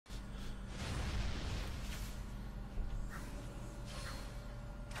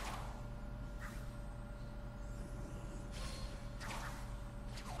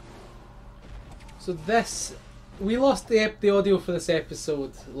So this, we lost the audio for this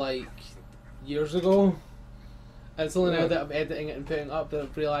episode like years ago. And it's only now that I'm editing it and putting it up that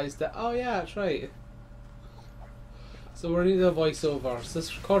I've realised that, oh yeah, that's right. So we're needing a voiceover. So this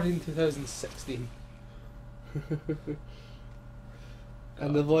is recorded in 2016.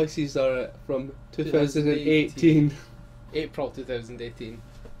 And the voices are from 2018. April 2018.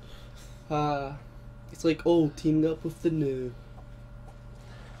 It's like old teaming up with the new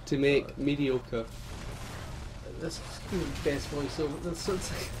to make mediocre. This is the best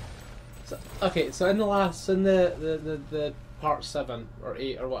voiceover. Okay, so in the part 7 or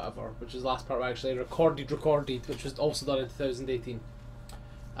 8 or whatever, which is the last part we actually recorded, which was also done in 2018.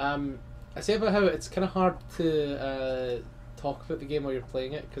 I say about how it's kind of hard to talk about the game while you're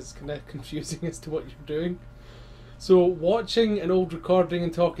playing it because it's kind of confusing as to what you're doing. So watching an old recording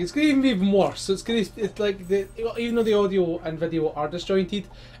and talking, it's going to be even worse. So it's like even though the audio and video are disjointed,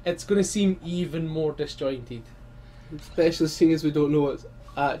 it's going to seem even more disjointed. Especially seeing as we don't know what's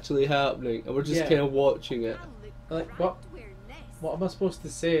actually happening and we're just kind of watching it. Like what am I supposed to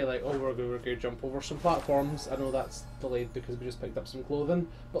say? Like, oh, we're going to jump over some platforms. I know that's delayed because we just picked up some clothing,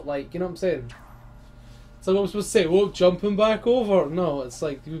 but like, you know what I'm saying? So what I'm supposed to say? Oh, jumping back over? No, it's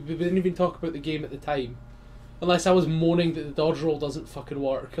like we didn't even talk about the game at the time. Unless I was moaning that the dodge roll doesn't fucking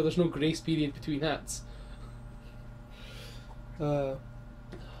work, or there's no grace period between hits. I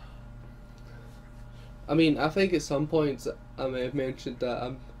mean, I think at some points I may have mentioned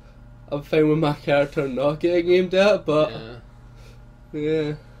that I'm fine with my character not getting aimed at, but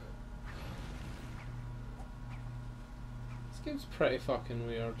yeah. This game's pretty fucking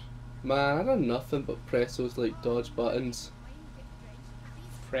weird. Man, I done nothing but press those like dodge buttons.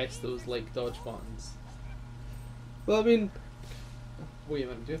 Press those like dodge buttons. Well, I mean, wait a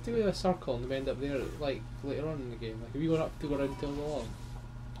minute, do you have to go to a circle and end up there like later on in the game? Like, have you gone up to go around till along?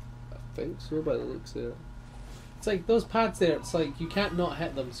 I think so by the looks of it. It's like those pads there, it's like you can't not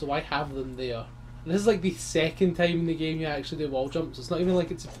hit them, so I have them there. And this is like the second time in the game you actually do wall jumps. It's not even like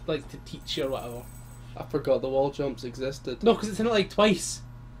it's like to teach you or whatever. I forgot the wall jumps existed. No, because it's in it like twice.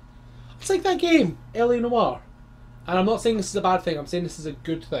 It's like that game, L.A. Noire. And I'm not saying this is a bad thing, I'm saying this is a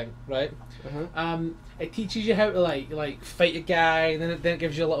good thing, right? It teaches you how to like fight a guy, and then it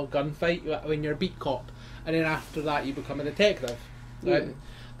gives you a little gunfight when you're a beat cop, and then after that you become a detective, right? Yeah.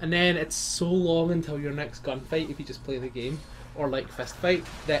 And then it's so long until your next gunfight if you just play the game, or like fist fight,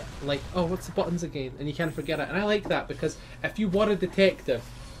 that like, oh, what's the buttons again? And you kind of forget it. And I like that because if you were a detective,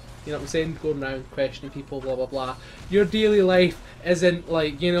 you know what I'm saying, going around questioning people, blah blah blah, your daily life isn't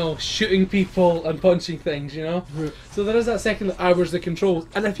like, you know, shooting people and punching things, you know. So there is that second hours the controls,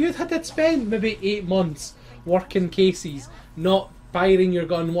 and if you had to spend maybe 8 months working cases, not firing your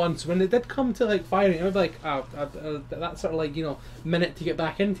gun once, when it did come to like firing, it would be like, that sort of like, you know, minute to get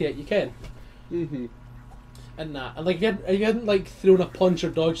back into it, you can. And that, and like if you hadn't like thrown a punch or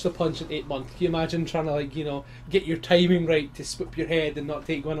dodged a punch in 8 months, can you imagine trying to like, you know, get your timing right to swoop your head and not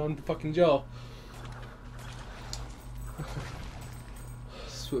take one on the fucking jaw?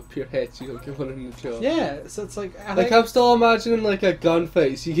 Swoop your head so you don't get one in the jaw. Yeah, so it's like I'm still imagining like a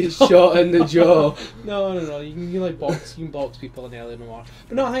gunfight, so you get shot in the jaw. No. You can box people in L.A. Noire.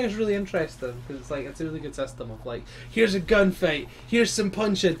 But no, I think it's really interesting because it's like it's a really good system of like, here's a gunfight, here's some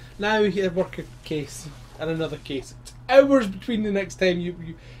punching. Now you work a case. And another case. It's hours between the next time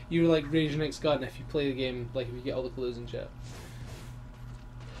you like raise your next gun if you play the game, like if you get all the clues and shit.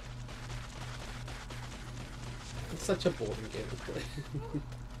 It's such a boring game to play.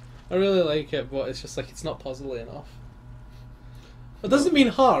 I really like it, but it's just like it's not puzzly enough. It doesn't mean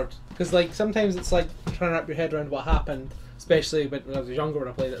hard, because like sometimes it's like trying to wrap your head around what happened, especially when I was younger when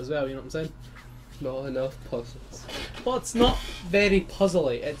I played it as well, you know what I'm saying? Not enough puzzles. Well, it's not very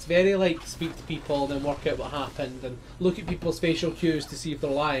puzzly. It's very like speak to people, then work out what happened, and look at people's facial cues to see if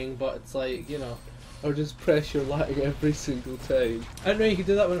they're lying. But it's like, you know, or just press your lying every single time. I didn't know you could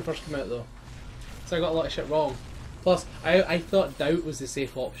do that when it first came out though, so I got a lot of shit wrong. Plus, I thought doubt was the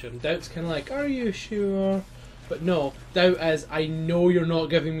safe option. Doubt's kind of like, are you sure? But no, doubt is, I know you're not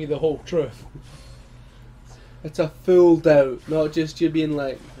giving me the whole truth. It's a full doubt, not just you being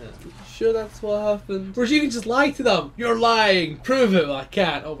like, sure that's what happened. Whereas you can just lie to them. You're lying. Prove it. Well, I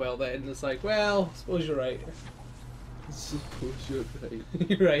can't. Oh well then. It's like, well, I suppose you're right. I suppose you're right.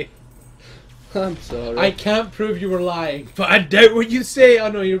 You're right. I'm sorry. I can't prove you were lying, but I doubt what you say. Oh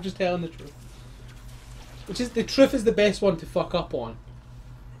no, you're just telling the truth. Which is, the truth is the best one to fuck up on.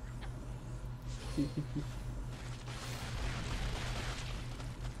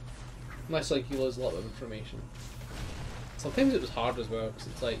 Unless like you lose a lot of information. Sometimes it was hard as well, because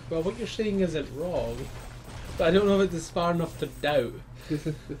it's like, well, what you're saying isn't wrong, but I don't know if it's far enough to doubt.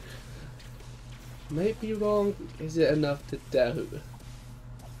 Might be wrong. Is it enough to doubt?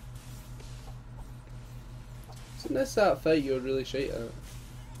 Isn't this that fight you're really shite at?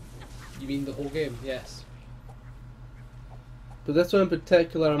 You mean the whole game? Yes. But this one in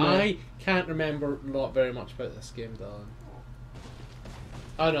particular, I can't remember not very much about this game, Dylan.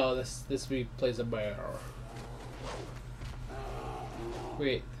 Oh no, this replays a bear.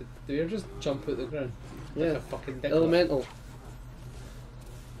 Wait, did the bear just jump out the ground? Yeah. Like a fucking dick. Elemental.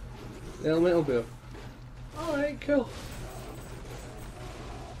 The elemental bear. Alright, cool.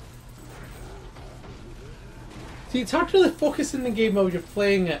 See, it's hard to really focus in the game while you're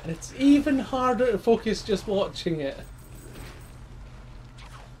playing it, and it's even harder to focus just watching it.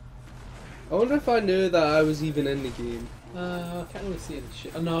 I wonder if I knew that I was even in the game. I can't really see any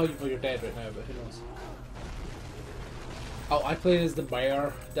shit. Oh no, you're dead right now, but who knows. Oh, I played as the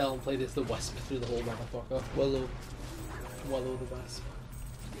bear, Dylan played as the wisp through the whole motherfucker. Willow. Willow the wisp.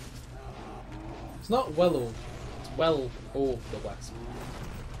 It's not Willow, it's the wisp.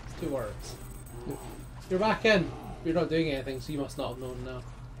 It's 2 words. You're back in. You're not doing anything, so you must not have known now.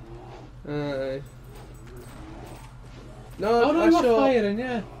 No, oh no, you were firing,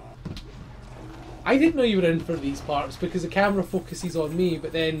 yeah. I didn't know you were in for these parts because the camera focuses on me,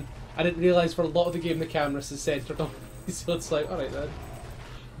 but then I didn't realise for a lot of the game the camera is centred on me, so it's like, alright then.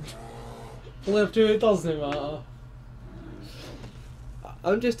 Live to it, doesn't matter.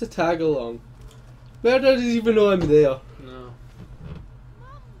 I'm just a tag along. Where does he even know I'm there? No.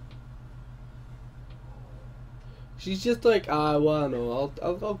 She's just like, well, I know,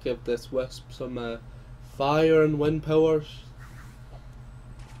 I'll give this wisp some fire and wind powers.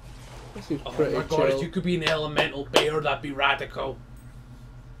 This seems pretty my god, chill. if you could be an elemental bear, that'd be radical.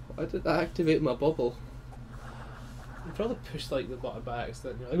 Why did that activate my bubble? You probably pushed like the button by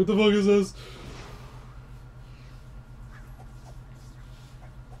accident. You're like, what the fuck is this?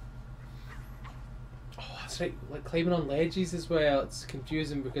 Oh, that's right. Like climbing on ledges as well. It's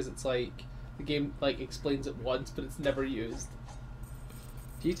confusing because it's like the game like explains it once, but it's never used.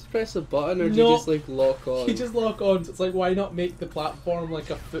 Do you just press a button or do you just like lock on? You just lock on, so it's like, why not make the platform like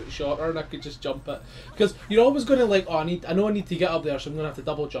a foot shorter and I could just jump it? Because you're always going to like, I know I need to get up there, so I'm going to have to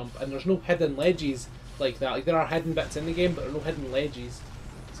double jump, and there's no hidden ledges like that. Like there are hidden bits in the game, but there are no hidden ledges.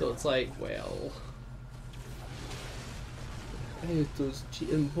 So it's like, well... Hey, those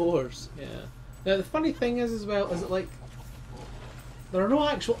cheating boars. Yeah. Now the funny thing is as well, is that like, there are no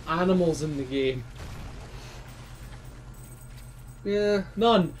actual animals in the game. Yeah.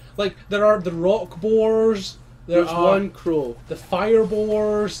 None. Like, there are the rock boars, There's one crow. the fire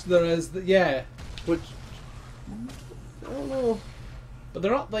boars, there is, yeah. Which, I don't know. But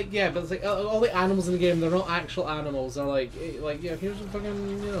they're not like, yeah, but it's like all the animals in the game, they're not actual animals. They're like, yeah, here's a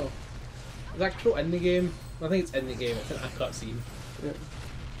fucking, you know. Is that crow in the game? I think it's in the game, it's in a cutscene. Yeah.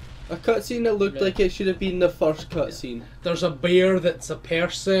 A cutscene that looked like it should have been the first cutscene. Yeah. There's a bear that's a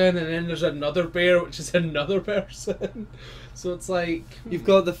person, and then there's another bear which is another person. So it's like... You've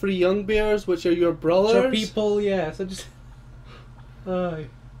got the 3 young bears, which are your brothers. Which are people, yeah, so just... Aye.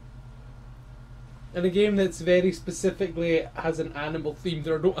 In a game that's very specifically has an animal theme,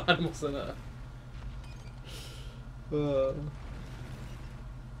 there are no animals in it.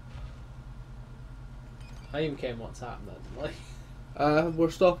 I even care what's happening, like... We're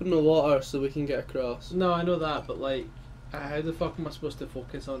stopping the water so we can get across. No, I know that, but like, how the fuck am I supposed to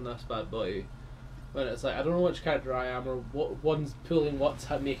focus on this bad boy when it's like I don't know which character I am or what one's pulling what's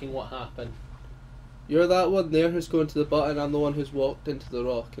making what happen? You're that one there who's going to the button. I'm the one who's walked into the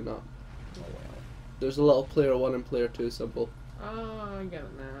rock and that. Oh well. There's a little player 1 and player 2 symbol. Oh, I get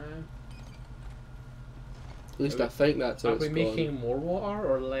it now. At least I think that's how it's gone. Are we making more water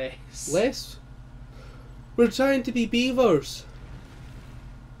or less? Less? We're trying to be beavers.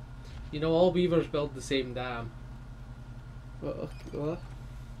 You know, all beavers build the same dam. What?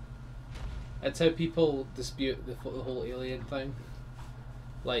 It's how people dispute the whole alien thing.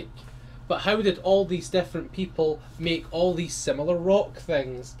 Like, but how did all these different people make all these similar rock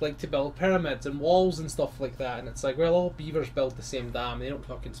things, like to build pyramids and walls and stuff like that? And it's like, well, all beavers build the same dam. They don't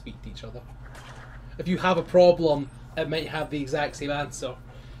fucking speak to each other. If you have a problem, it might have the exact same answer.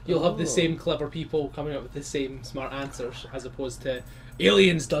 You'll have the same clever people coming up with the same smart answers, as opposed to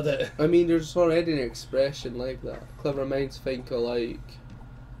aliens did it. I mean, there's already an expression like that. Clever minds think alike.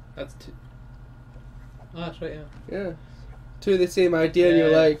 That's oh, that's right, yeah. Yeah. To the same idea, and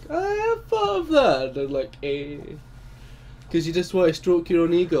you're like, I have thought of that. And they're like, because you just want to stroke your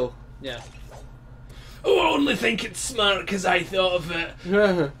own ego. Yeah. Oh, I only think it's smart because I thought of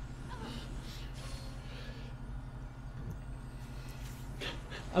it.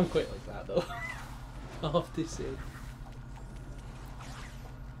 I'm quite like that though. I'll have to say.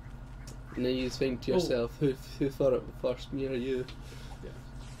 And then you think to yourself, who thought it first, me or you?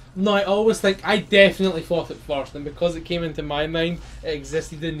 No, I always think I definitely thought it first, and because it came into my mind, it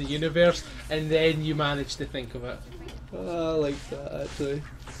existed in the universe, and then you managed to think of it. Oh, I like that actually.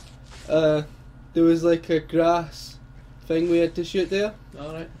 There was like a grass thing we had to shoot there.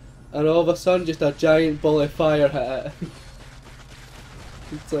 Alright. And all of a sudden, just a giant ball of fire hit it.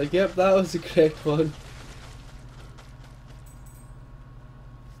 It's like, yep, that was the correct one.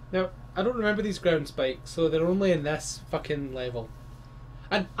 Now, I don't remember these ground spikes, so they're only in this fucking level.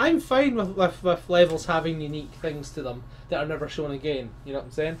 And I'm fine with levels having unique things to them that are never shown again, you know what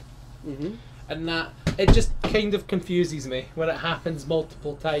I'm saying? Mm-hmm. And that, it just kind of confuses me when it happens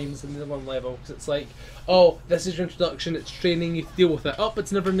multiple times in the one level, because it's like, oh, this is your introduction, it's training you to deal with it. Oh,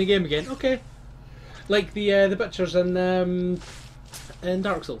 it's never in the game again. Okay. Like the butchers in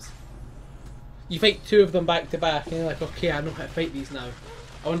Dark Souls. You fight two of them back to back, and you're like, okay, I know how to fight these now.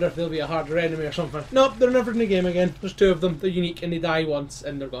 I wonder if they'll be a harder enemy or something. Nope, they're never in the game again. There's two of them, they're unique, and they die once,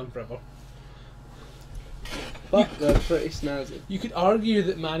 and they're gone forever. But they're pretty snazzy. You could argue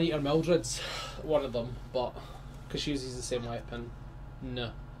that Man-Eater Mildred's one of them, but because she uses the same weapon.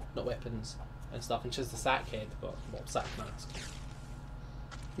 No, not weapons and stuff, and she has the sack head, but well, sack mask.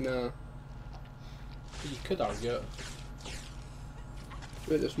 No. You could argue it.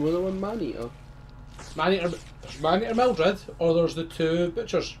 Wait, there's more than one man-eater? Man-Eater Mildred, or there's the two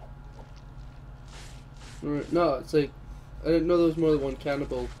butchers. Right, no, it's like, I didn't know there was more than one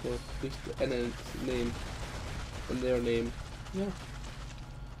cannibal, or at least in a name. In their name. Yeah.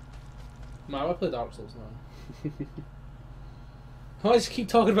 Man, I play Dark Souls now. I just keep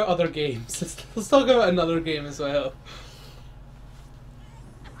talking about other games. Let's talk about another game as well.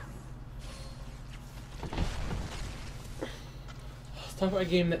 Let's talk about a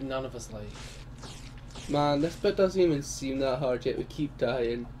game that none of us like. Man, this bit doesn't even seem that hard yet, we keep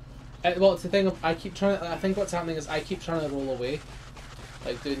dying. Well, it's the thing, I think what's happening is I keep trying to roll away.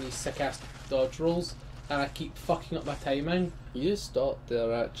 Like doing these sick ass dodge rolls. And I keep fucking up my timing. You just stopped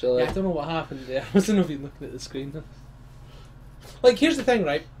there actually. Yeah, I don't know what happened there. I wasn't even looking at the screen. Like, here's the thing,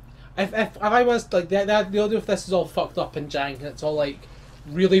 right? If I was like the audio of this is all fucked up and jank and it's all like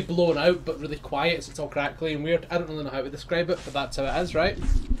really blown out but really quiet, so it's all crackly and weird. I don't really know how to describe it, but that's how it is, right?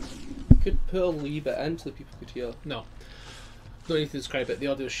 You could put a leave it in so people could hear. No. Don't need to describe it. The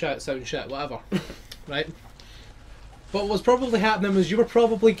audio is shit, sound shit, whatever. Right? But what's probably happening was you were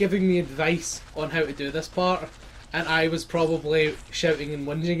probably giving me advice on how to do this part, and I was probably shouting and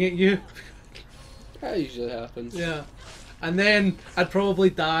whinging at you. That usually happens. Yeah. And then I'd probably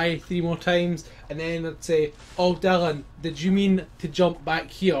die 3 more times, and then I'd say, oh Dylan, did you mean to jump back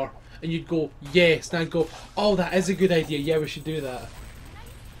here? And you'd go, yes. And I'd go, oh, that is a good idea, yeah, we should do that.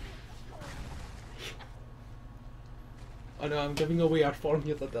 I know, I'm giving away our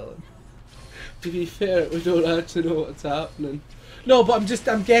formula, Dylan. To be fair, we don't actually know what's happening. No, but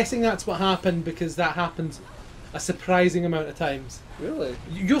I'm guessing that's what happened because that happens a surprising amount of times. Really?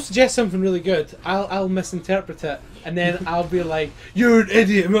 You'll suggest something really good, I'll misinterpret it, and then I'll be like, you're an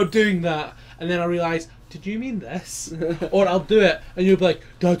idiot, I'm not doing that. And then I'll realise, did you mean this? Or I'll do it, and you'll be like,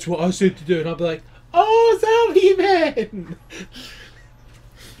 that's what I said to do, and I'll be like, oh, is that what you meant?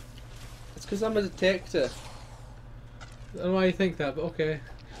 It's because I'm a detective. I don't know why you think that, but okay.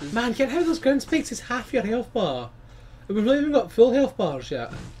 Man, get out of those ground spikes is half your health bar. And we've not even got full health bars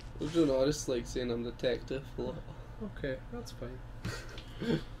yet. I don't know, I just like saying I'm a detective a lot. Okay, that's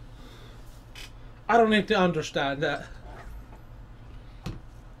fine. I don't need to understand that.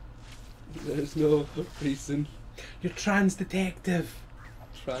 There's no reason. You're trans detective.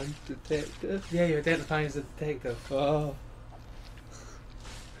 Trans detective? Yeah, you identify as a detective. Oh.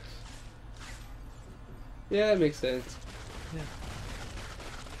 Yeah, it makes sense. Yeah.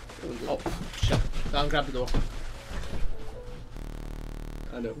 Oh, shit. Go and grab the door.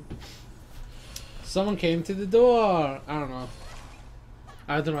 I know. Someone came to the door. I don't know.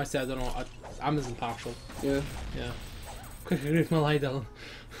 I don't know. I said I don't know. I'm as impartial. Yeah. Yeah. Quick, read my lie down.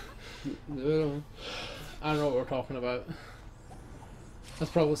 No. I don't know what we're talking about. I was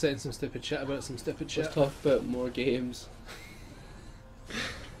probably saying some stupid shit about some stupid shit. Let's talk about more games.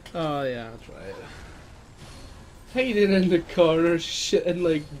 Oh yeah, that's right. Hiding in the corner, shitting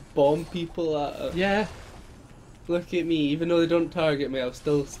like bomb people at it. Yeah. Look at me, even though they don't target me, I'll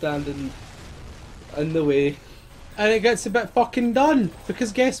still stand in the way. And it gets a bit fucking done.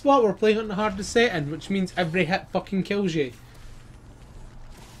 Because guess what? We're playing on the hardest setting, which means every hit fucking kills you.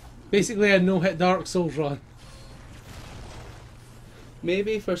 Basically a no-hit Dark Souls run.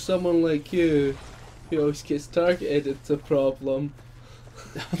 Maybe for someone like you, who always gets targeted, it's a problem.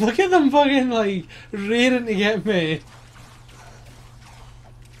 Look at them fucking like raring to get me.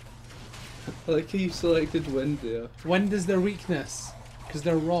 I like how you selected wind there. Wind is their weakness, because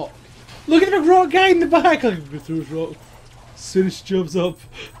they're rock. Look at the big rock guy in the back! Like, through his rock. As soon as he jumps up.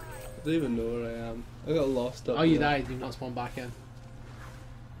 I don't even know where I am. I got lost up Oh, you there. died, you not spawn back in.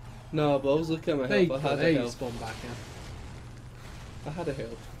 No, but I was looking at my health. I had a you health. spawn back in. I had a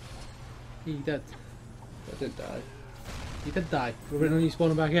health. Yeah, you did. I didn't die. You did die. We're waiting on you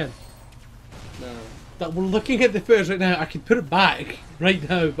spawning back in. No. That we're looking at the footage right now. I could put it back right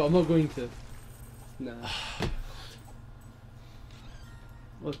now, but I'm not going to. No.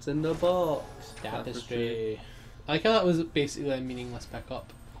 What's in the box? Tapestry. I like how that was basically a meaningless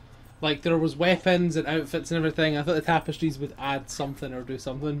pickup. Like, there was weapons and outfits and everything. I thought the tapestries would add something or do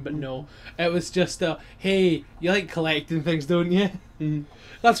something, but no. It was just a, hey, you like collecting things, don't you?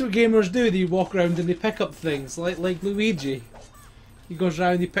 That's what gamers do. They walk around and they pick up things, like Luigi. He goes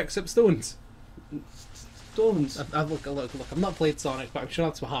around and he picks up stones. Stones? Look, I've not played Sonic, but I'm sure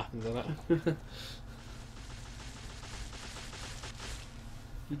that's what happens in it.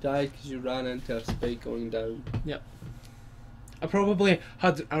 You died because you ran into a spike going down. Yep. I probably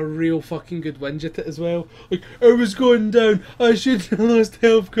had a real fucking good whinge at it as well. Like, I was going down, I should have lost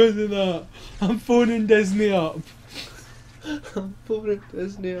health because of that. I'm phoning Disney up. I'm phoning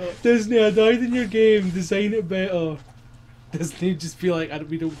Disney up. Disney, I died in your game, design it better. Disney just be like,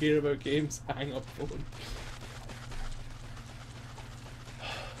 we don't care about games, hang up phone.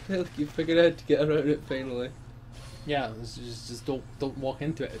 Look, you figured out to get around it finally. Yeah, just don't walk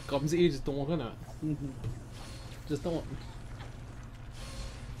into it. It comes at you, just don't walk into it. Just don't.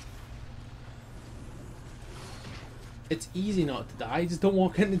 It's easy not to die, just don't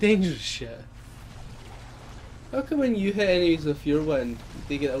walk into dangerous shit. How come when you hit enemies with your wind,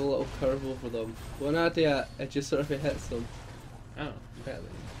 they get a little curve over them? When I do it, it just sort of hits them. I don't know, barely.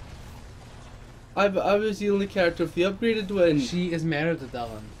 I was the only character with the upgraded wind. She is Merida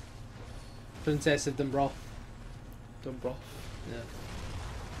Dillon. Princess of Dumbroth. Dumbroth. Yeah.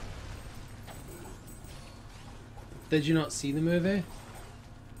 Did you not see the movie?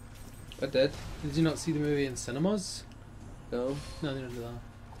 I did. Did you not see the movie in cinemas? No. No, neither did I.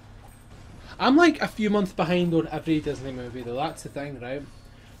 I'm like a few months behind on every Disney movie though, that's the thing, right?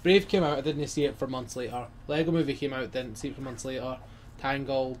 Brave came out, I didn't see it for months later. Lego Movie came out, didn't see it for months later.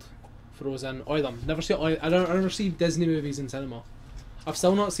 Tangled, Frozen, all of them. Never see I never see Disney movies in cinema. I've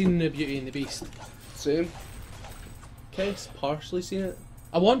still not seen The Beauty and the Beast. Same. Kev's partially seen it.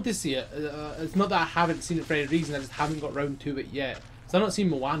 I want to see it. It's not that I haven't seen it for any reason, I just haven't got round to it yet. So I've not seen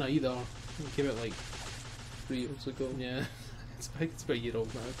Moana either. It came out like 3 years ago. Yeah. It's about a year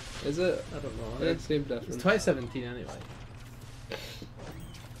old now. Is it? I don't know. Yeah, same difference. It's 2017 anyway.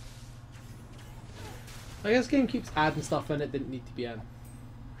 I guess this game keeps adding stuff in it didn't need to be in.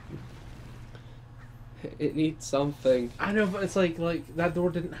 It needs something. I know, but it's like that door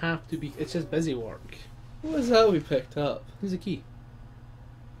didn't have to be. It's just busy work. What was that we picked up? Here's a key.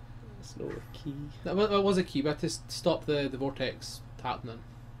 It's not a key. That was a key, but to stop the vortex happening.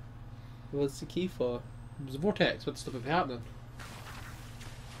 What's the key for? It was a vortex, but to stop it from happening.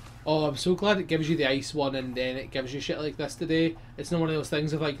 Oh, I'm so glad it gives you the ice one and then it gives you shit like this today. It's not one of those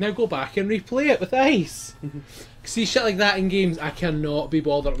things of like, now go back and replay it with ice. See, shit like that in games, I cannot be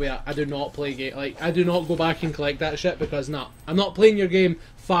bothered with it. I do not play game. Like, I do not go back and collect that shit because, nah. I'm not playing your game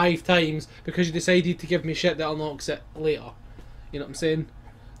 5 times because you decided to give me shit that unlocks it later. You know what I'm saying?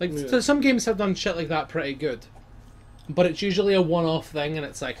 Like, Yeah. so some games have done shit like that pretty good. But it's usually a one-off thing and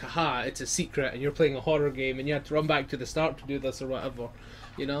it's like, haha, it's a secret and you're playing a horror game and you had to run back to the start to do this or whatever.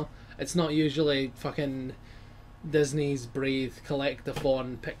 You know? It's not usually fucking Disney's Brave,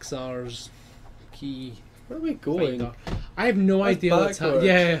 Collectathon, Pixar's Key. Where are we going? Finder. I have no That's idea what's happening.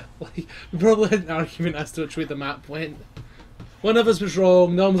 Yeah, like, we probably had an argument as to which way the map went. One of us was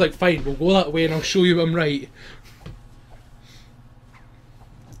wrong, the other was like, fine, we'll go that way and I'll show you I'm right.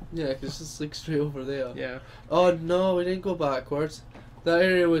 Yeah, 'cause it's just like straight over there. Yeah. Oh no, we didn't go backwards. That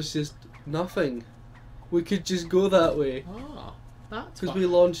area was just nothing. We could just go that way. Ah, that's Because fun. we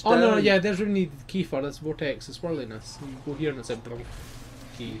launched Oh down. no, yeah, there's really need the key for this vortex, the swirliness. You go here and it's a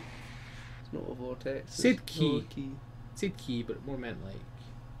key. It's not a vortex. Said it's key. not a key. It said key, but it more meant like.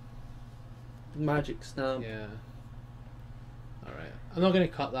 Magic stamp. Yeah. Alright. I'm not going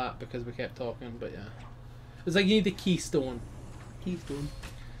to cut that because we kept talking, but yeah. It's like you need the keystone. Keystone.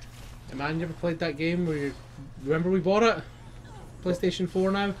 Hey man, you ever played that game where you... Remember we bought it? PlayStation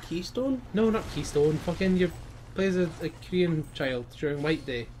 4 now? Keystone? No, not Keystone. Fucking you play as a Korean child during White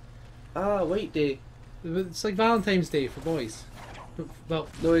Day. Ah, White Day. It's like Valentine's Day for boys. Well,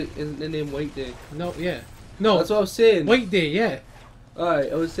 No, isn't the name White Day? no, yeah. No, That's what I was saying. White Day, yeah.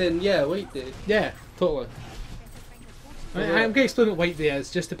 Alright, I was saying, yeah, White Day. Yeah, totally. I'm going to explain what White Day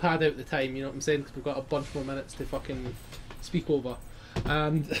is, just to pad out the time, you know what I'm saying? Because we've got a bunch more minutes to fucking speak over.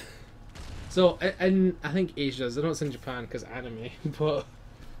 So, in, I think Asia does, I know it's in Japan because anime, but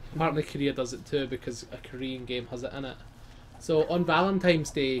apparently Korea does it too because a Korean game has it in it. So, on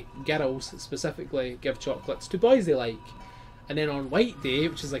Valentine's Day, girls specifically give chocolates to boys they like. And then on White Day,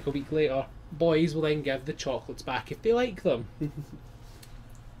 which is like a week later, boys will then give the chocolates back if they like them.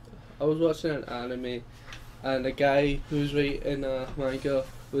 I was watching an anime, and a guy who's writing a manga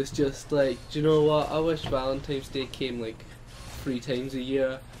was just like, do you know what, I wish Valentine's Day came like 3 times a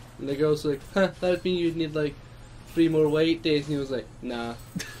year. And the girl's like, huh, that'd mean you'd need like 3 more white days. And he was like, nah.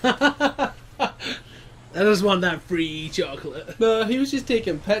 I just want that free chocolate. No, he was just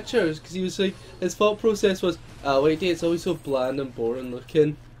taking pictures because he was like, his thought process was, white day, it's always so bland and boring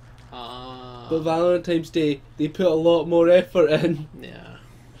looking. But Valentine's Day, they put a lot more effort in. Yeah.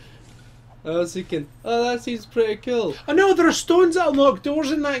 I was thinking, oh, that seems pretty cool. I know, there are stones that'll knock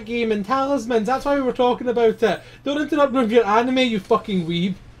doors in that game and talismans, that's why we were talking about it. Don't interrupt me with your anime, you fucking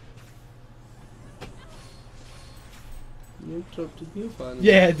weeb. You interrupted me, fan.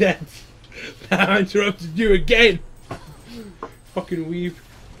 Yeah, I did. I interrupted you again. Fucking weeb.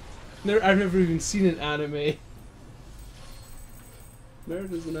 I've never even seen an anime.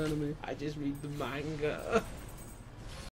 Nerd is an anime. I just read the manga.